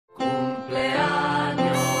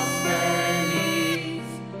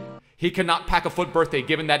He cannot pack a FUT birthday,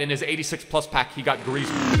 given that in his 86 plus pack, he got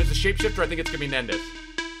greased. If it's a shapeshifter, I think it's going to be Nendez.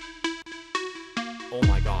 Oh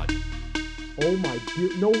my god. Oh my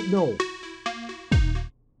dear, no.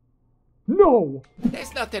 No!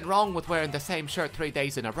 There's nothing wrong with wearing the same shirt 3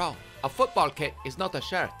 days in a row. A football kit is not a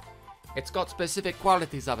shirt. It's got specific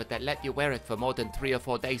qualities of it that let you wear it for more than 3 or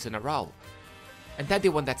 4 days in a row. And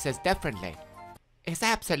anyone that says differently is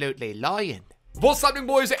absolutely lying. What's happening,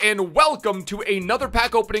 boys, and welcome to another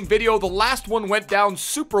pack opening video. The last one went down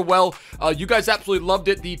super well. You guys absolutely loved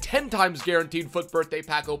it. The 10 times guaranteed FUT birthday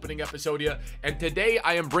pack opening episode. And today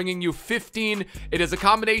I am bringing you 15. It is a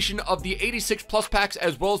combination of the 86 plus packs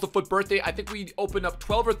as well as the FUT birthday. I think we opened up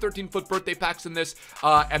 12 or 13 FUT birthday packs in this,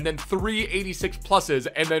 and then 3 86 pluses.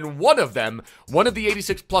 And then one of the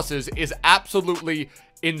 86 pluses is absolutely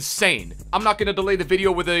insane. I'm not going to delay the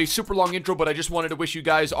video with a super long intro, but I just wanted to wish you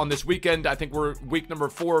guys on this weekend. I think we're week number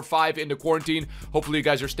 4 or 5 into quarantine. Hopefully you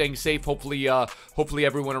guys are staying safe. Hopefully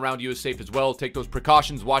everyone around you is safe as well. Take those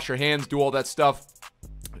precautions, wash your hands, do all that stuff.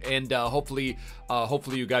 And hopefully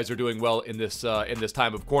you guys are doing well in this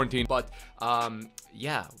time of quarantine. But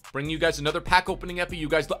yeah, bringing you guys another pack opening epi. You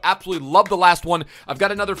guys absolutely love the last one. I've got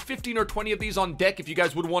another 15 or 20 of these on deck. If you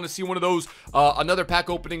guys would want to see one of those, another pack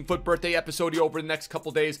opening FUT birthday episode over the next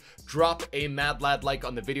couple days, drop a mad lad like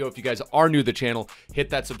on the video. If you guys are new to the channel, hit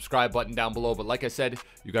that subscribe button down below. But like I said,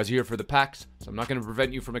 you guys are here for the packs, so I'm not going to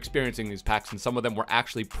prevent you from experiencing these packs, and some of them were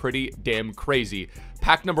actually pretty damn crazy.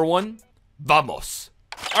 Pack number 1, vamos.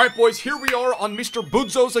 All right, boys, here we are on Mr.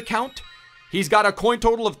 Budzo's account. He's got a coin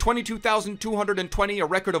total of 22,220, a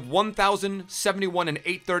record of 1,071 and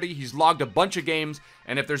 830. He's logged a bunch of games,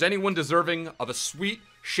 and if there's anyone deserving of a sweet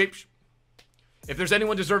FUT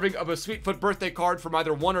birthday card from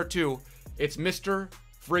either 1 or 2, it's Mr.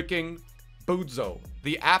 freaking Budzo,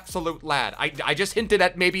 the absolute lad. I just hinted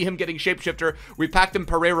at maybe him getting shapeshifter. We packed him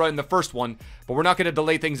Pereira in the first one, but we're not going to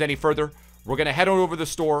delay things any further. We're going to head on over to the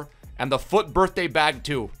store, and the FUT birthday bag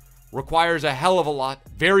too. Requires a hell of a lot.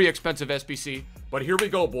 Very expensive SBC. But here we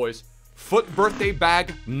go, boys. FUT birthday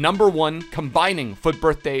bag number 1, combining FUT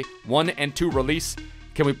birthday 1 and 2 release.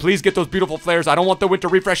 Can we please get those beautiful flares? I don't want the winter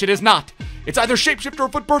refresh. It is not. It's either shapeshifter or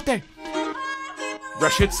FUT birthday.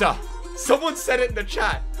 Rashitsa. Someone said it in the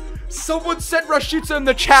chat. Someone said Rashitsa in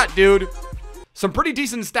the chat, dude. Some pretty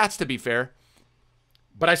decent stats, to be fair.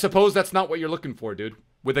 But I suppose that's not what you're looking for, dude.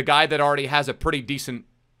 With a guy that already has a pretty decent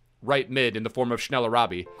right mid in the form of Schnell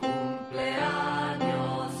Arabi.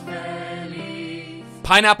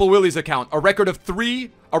 Pineapple Willie's account, a record of 3,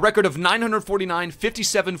 a record of 949,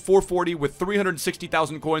 57, 440 with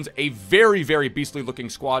 360,000 coins. A very, very beastly looking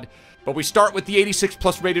squad. But we start with the 86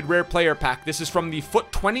 plus rated rare player pack. This is from the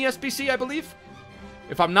FUT 20 SBC, I believe.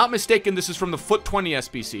 If I'm not mistaken, this is from the FUT 20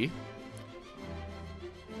 SBC.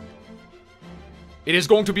 It is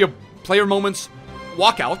going to be a player moments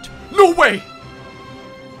walkout. No way!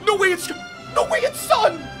 No way it's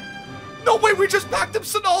Son! No way we just packed him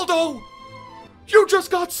Sonaldo! You just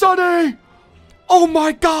got Sonny! Oh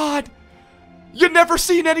my god! You never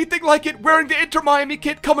seen anything like it, wearing the Inter Miami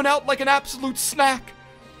kit, coming out like an absolute snack.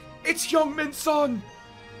 It's Heung-min Son!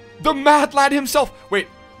 The mad lad himself. Wait.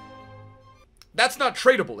 That's not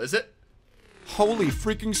tradable, is it? Holy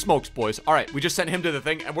freaking smokes, boys. Alright, we just sent him to the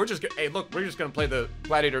thing, and we're just gonna, hey, look, we're just gonna play the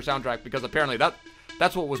Gladiator soundtrack, because apparently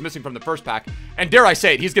that's what was missing from the first pack. And dare I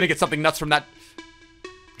say it, he's gonna get something nuts from that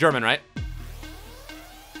German, right?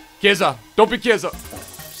 Chiesa, don't be Chiesa.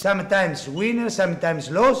 Sometimes winner,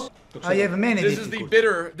 sometimes loss. I have many. This is the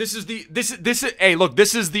bitter. This is. Hey, look.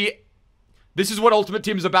 This is what Ultimate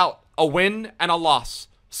Team is about. A win and a loss.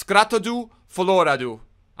 Scratadu, Foloradu.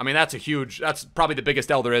 I mean, that's probably the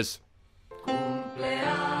biggest L there is.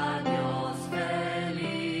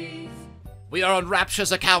 We are on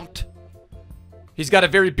Rapture's account. He's got a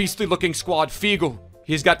very beastly looking squad. Figo.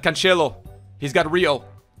 He's got Cancelo. He's got Rio.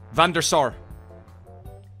 Van der Sar.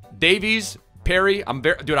 Davies. Perry.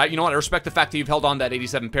 Dude, you know what? I respect the fact that you've held on that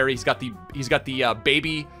 87 Perry. He's got the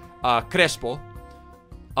baby Crespo.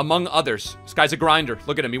 Among others. This guy's a grinder.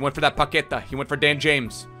 Look at him. He went for that Paqueta. He went for Dan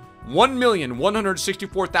James.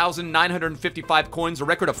 1,164,955 coins. A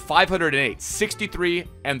record of 508, 63,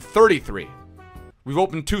 and 33. We've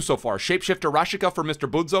opened 2 so far. Shapeshifter Rashika for Mr.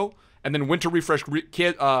 Budzo. And then Winter Refresh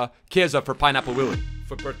Chiesa for Pineapple Willie.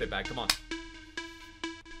 FUT birthday bag. Come on.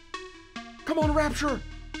 Come on, Rapture.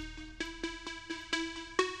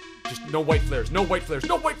 Just no white flares. No white flares.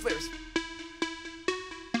 No white flares.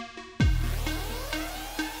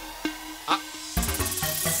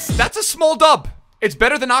 That's a small dub. It's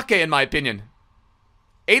better than Ake in my opinion.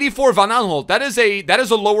 84 Van Aanholt. That's a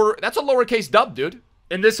lowercase dub, dude.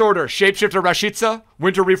 In this order, Shapeshifter Rashica,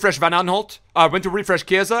 Winter Refresh Van Aanholt, Winter Refresh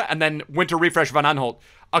Chiesa, and then Winter Refresh Van Aanholt.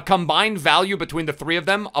 A combined value between the three of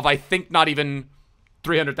them of, I think, not even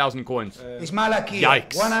 300,000 coins. It's Malakia.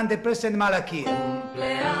 Yikes. 100% Malakia.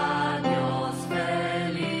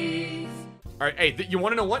 All right, hey, you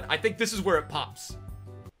want to know what? I think this is where it pops.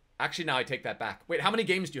 Actually, now I take that back. Wait, how many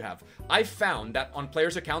games do you have? I found that on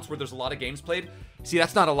players' accounts where there's a lot of games played, see,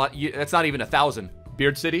 that's not a lot. That's not even 1,000.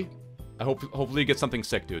 Beard City, hopefully you get something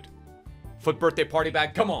sick, dude. Foot birthday party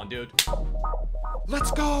bag. Come on, dude.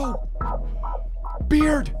 Let's go.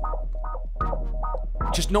 Beard.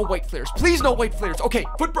 Just no white flares. Please, no white flares. Okay,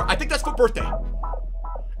 I think that's foot birthday.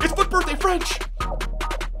 It's foot birthday French.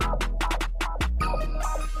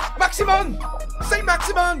 Maximan! Saint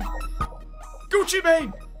Maximan! Gucci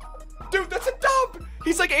Mane! Dude, that's a dub!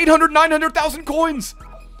 He's like 800, 900,000 coins!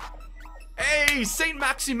 Hey, Saint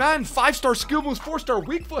Maximan, 5-star skill moves, 4-star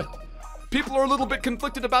weak foot. People are a little bit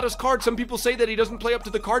conflicted about his card. Some people say that he doesn't play up to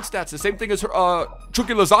the card stats. The same thing as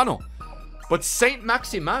Chucky Lozano. But Saint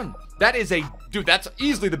Maximan, that is a... Dude, that's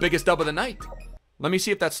easily the biggest dub of the night. Let me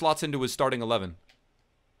see if that slots into his starting 11.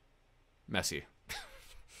 Messi.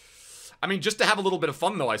 I mean, just to have a little bit of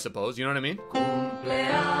fun, though, I suppose. You know what I mean?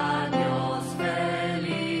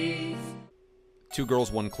 Two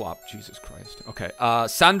girls, one clop. Jesus Christ. Okay.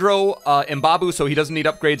 Sandro Mbabu, so he doesn't need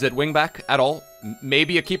upgrades at wingback at all.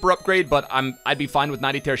 Maybe a keeper upgrade, but I'd be fine with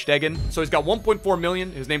 90 Ter Stegen. So he's got 1.4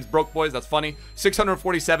 million. His name's Broke Boys. That's funny.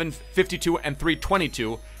 647, 52, and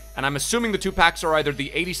 322. And I'm assuming the two packs are either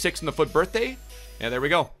the 86 and the foot birthday. Yeah, there we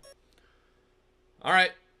go. All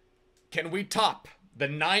right. Can we top the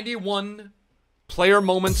 91 player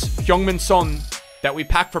moments Heung-min Son that we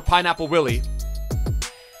packed for Pineapple Willie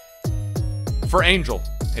for Angel?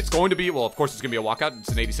 It's going to be, well, of course it's going to be a walkout. It's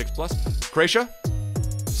an 86 plus. Croatia,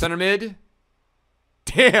 center mid.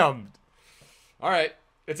 Damn. All right.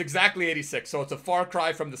 It's exactly 86, so it's a far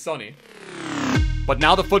cry from the Sunny. But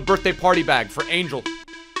now the foot birthday party bag for Angel.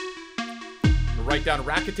 We'll write down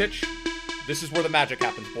Rakitic. This is where the magic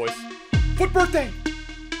happens, boys. Foot birthday.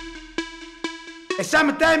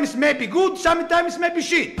 Sometimes maybe good, sometimes maybe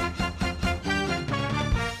shit.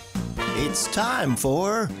 It's time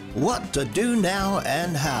for What to Do Now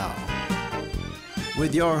and How.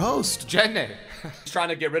 With your host, Jenne. He's trying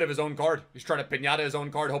to get rid of his own card. He's trying to piñata his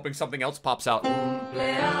own card, hoping something else pops out.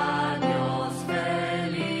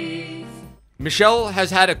 Michelle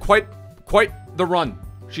has had quite the run.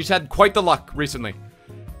 She's had quite the luck recently.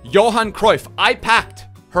 Johan Cruyff. I packed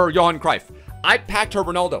her Johan Cruyff. I packed her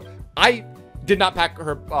Ronaldo. I did not pack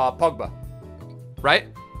her Pogba. Right?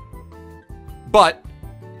 But,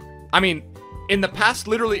 I mean,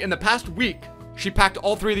 literally in the past week, she packed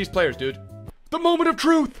all three of these players, dude. The moment of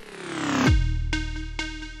truth.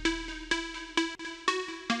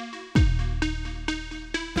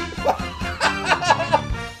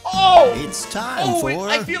 Oh! It's time for... Wait,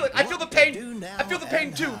 I feel it. I feel the pain. I feel the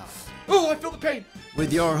pain too. Oh, I feel the pain.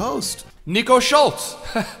 With your host, Nico Schultz.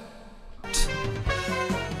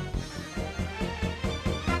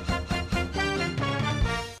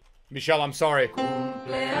 Michelle, I'm sorry.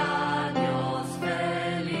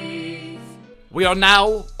 We are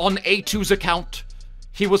now on A2's account.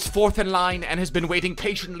 He was fourth in line and has been waiting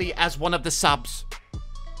patiently as one of the subs.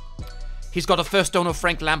 He's got a first owner,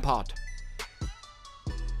 Frank Lampard.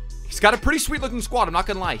 He's got a pretty sweet looking squad, I'm not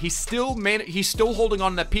gonna lie. He's still holding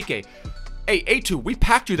on to that Piqué. Hey, A2, we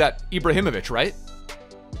packed you that Ibrahimovic, right?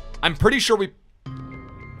 I'm pretty sure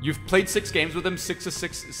you've played 6 games with him,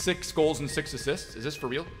 6 goals and 6 assists. Is this for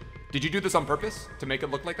real? Did you do this on purpose to make it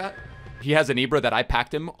look like that? He has an Ibra that I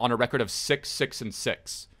packed him on a record of 6, 6, and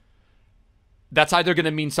 6. That's either going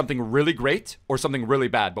to mean something really great or something really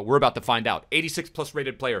bad, but we're about to find out. 86 plus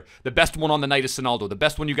rated player. The best one on the night is Sonaldo. The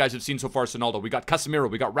best one you guys have seen so far is Sonaldo. We got Casemiro.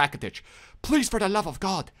 We got Rakitic. Please, for the love of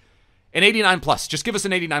God. An 89 plus. Just give us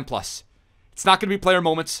an 89 plus. It's not going to be player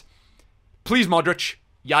moments. Please, Modric.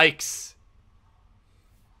 Yikes.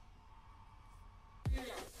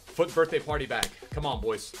 Foot birthday party bag. Come on,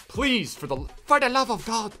 boys. Please, for the love of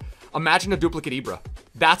God. Imagine a duplicate Ibra.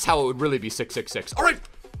 That's how it would really be 666. All right.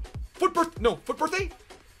 Foot birthday?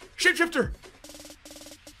 Shapeshifter.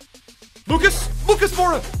 Lucas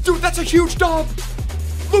Moura. Dude, that's a huge dub.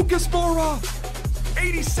 Lucas Moura.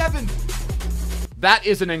 87. That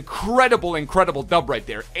is an incredible dub right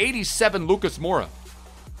there. 87 Lucas Moura.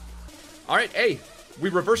 All right, hey, we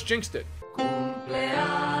reverse jinxed it.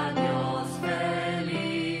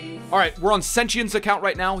 All right, we're on Sentient's account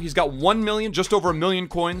right now. He's got 1 million, just over 1 million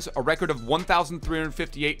coins, a record of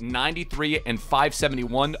 1,358, 93, and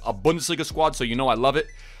 571. A Bundesliga squad, so you know I love it.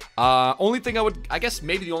 Only thing I guess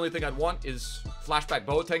maybe the only thing I'd want is Flashback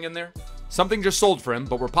Boateng in there. Something just sold for him,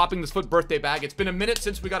 but we're popping this FUT birthday bag. It's been a minute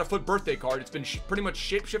since we got a FUT birthday card. It's been pretty much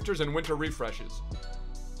shapeshifters and winter refreshes.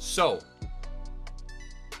 So.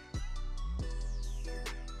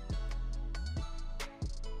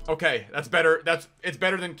 Okay, that's better. It's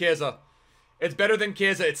better than Chiesa. It's better than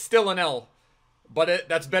Chiesa. It's still an L. But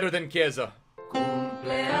that's better than Chiesa.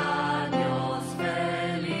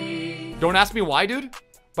 Don't ask me why, dude.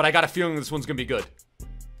 But I got a feeling this one's gonna be good.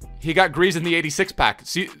 He got Grease in the 86 pack.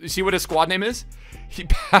 See what his squad name is? He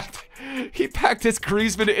packed his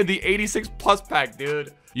Griezmann in the 86 plus pack,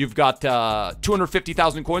 dude. You've got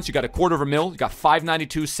 250,000 coins. You got a quarter of a mil. You got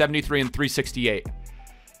 592, 73, and 368.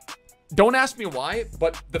 Don't ask me why,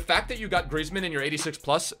 but the fact that you got Griezmann in your 86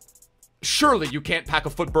 plus, surely you can't pack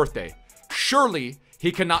a FUT birthday. Surely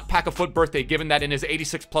he cannot pack a FUT birthday given that in his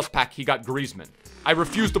 86 plus pack he got Griezmann. I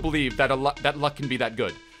refuse to believe that that luck can be that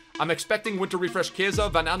good. I'm expecting Winter Refresh Chiesa,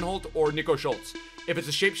 Van Aanholt, or Nico Schultz. If it's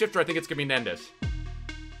a shapeshifter, I think it's gonna be Mendes.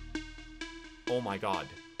 Oh my god.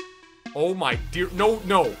 Oh my dear. No,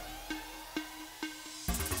 no.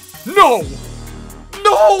 No!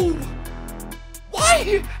 No!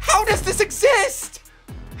 Why? How does this exist?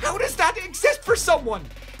 How does that exist for someone?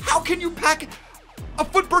 How can you pack a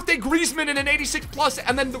FUT birthday Griezmann in an 86 plus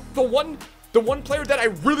and then the one player that I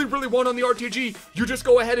really, really want on the RTG, you just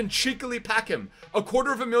go ahead and cheekily pack him. A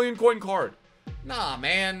quarter of a million coin card. Nah,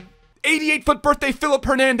 man. 88 FUT birthday Philip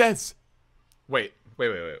Hernandez. Wait.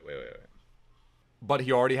 But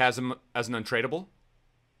he already has him as an untradeable?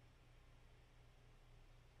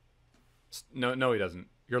 No, he doesn't.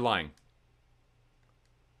 You're lying.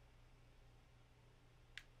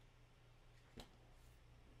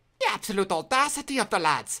 The absolute audacity of the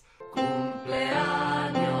lads.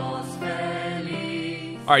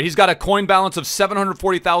 All right, he's got a coin balance of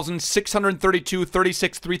 740,000, 632,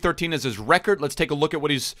 36, 313 is his record. Let's take a look at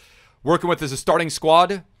what he's working with as a starting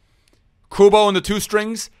squad. Kubo in the 2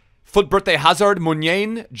 strings. FUT birthday Hazard,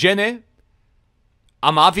 Munyen, Jene,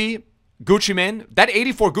 Amavi, Gucci Mane. That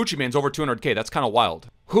 84 Gucci Mane's over 200k. That's kind of wild.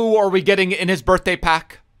 Who are we getting in his birthday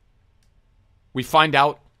pack? We find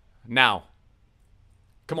out now.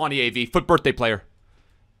 Come on, EAV. FUT birthday player.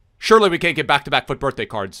 Surely we can't get back-to-back FUT birthday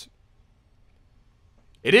cards.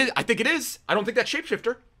 It is. I think it is. I don't think that's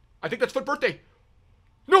shapeshifter. I think that's FUT birthday.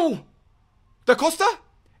 No! Da Costa?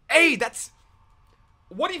 Hey, that's...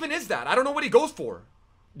 What even is that? I don't know what he goes for.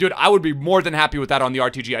 Dude, I would be more than happy with that on the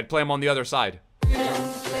RTG. I'd play him on the other side.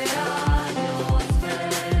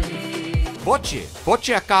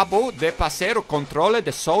 Voce acabou de passar o controle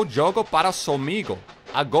de seu jogo para seu amigo.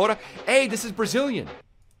 Agora... Hey, this is Brazilian.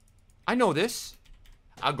 I know this.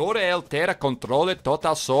 Agora ele terá controle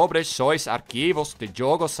total sobre seus arquivos de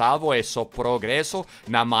jogo salvo e seu progresso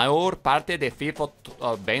na maior parte de FIFA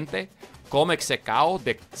 20, como executado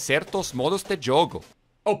de certos modos de jogo.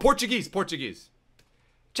 Oh, Portuguese.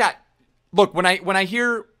 Chat. Look, when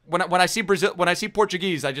I see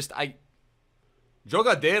Portuguese, I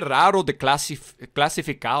Jogador raro de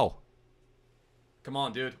classificado. Come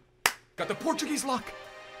on, dude. Got the Portuguese luck.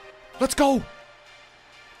 Let's go.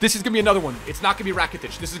 This is gonna be another one. It's not gonna be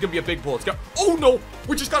Rakitic. This is gonna be a big pull. It's oh no!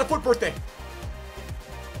 We just got a FUT birthday.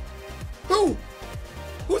 Who?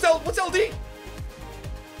 What's LD?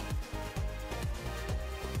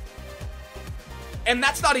 And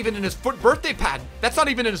that's not even in his FUT birthday pad. That's not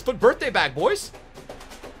even in his FUT birthday bag, boys.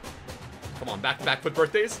 Come on, back-to-back FUT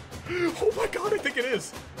birthdays. Oh my god, I think it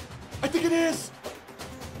is. I think it is.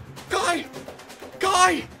 Guy!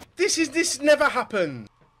 This never happened.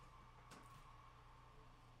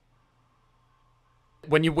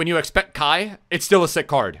 When you expect Kai, it's still a sick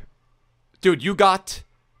card. Dude, you got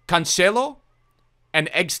Cancelo and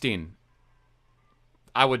Eggstein.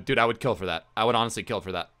 I would kill for that. I would honestly kill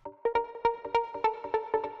for that.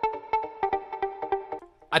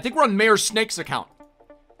 I think we're on Mayor Snake's account.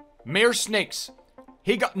 Mayor Snakes.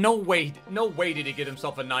 He got no way did he get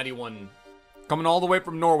himself a 91. Coming all the way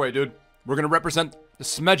from Norway, dude. We're gonna represent the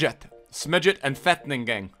Smedjet and Fetning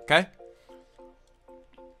gang, okay?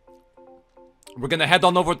 We're gonna head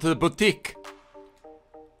on over to the boutique.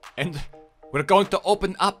 And we're going to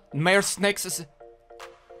open up Mayor Snake's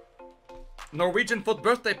Norwegian FUT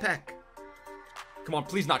birthday pack. Come on,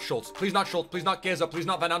 please not Schultz. Please not Schultz. Please not Chiesa. Please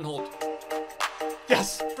not Van Aanholt.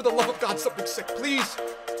 Yes! For the love of God, something sick, please!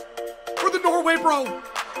 For the Norway, bro!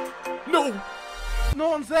 No!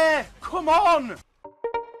 No one's there! Come on!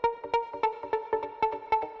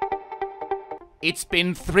 It's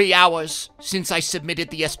been 3 hours since I submitted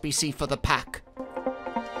the SBC for the pack.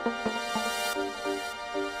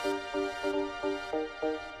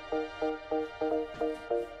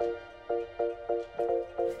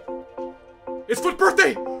 It's FUT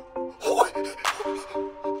birthday!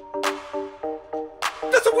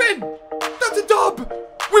 win. That's a dub.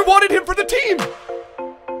 We wanted him for the team.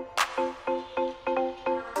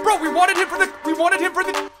 Bro, we wanted him for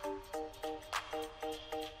the...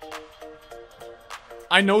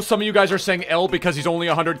 I know some of you guys are saying L because he's only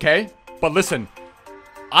 100K, but listen,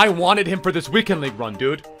 I wanted him for this weekend league run,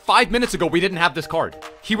 dude. 5 minutes ago, we didn't have this card.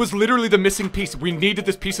 He was literally the missing piece. We needed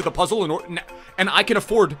this piece of the puzzle, and I can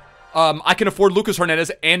afford Lucas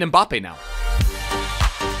Hernandez and Mbappe now.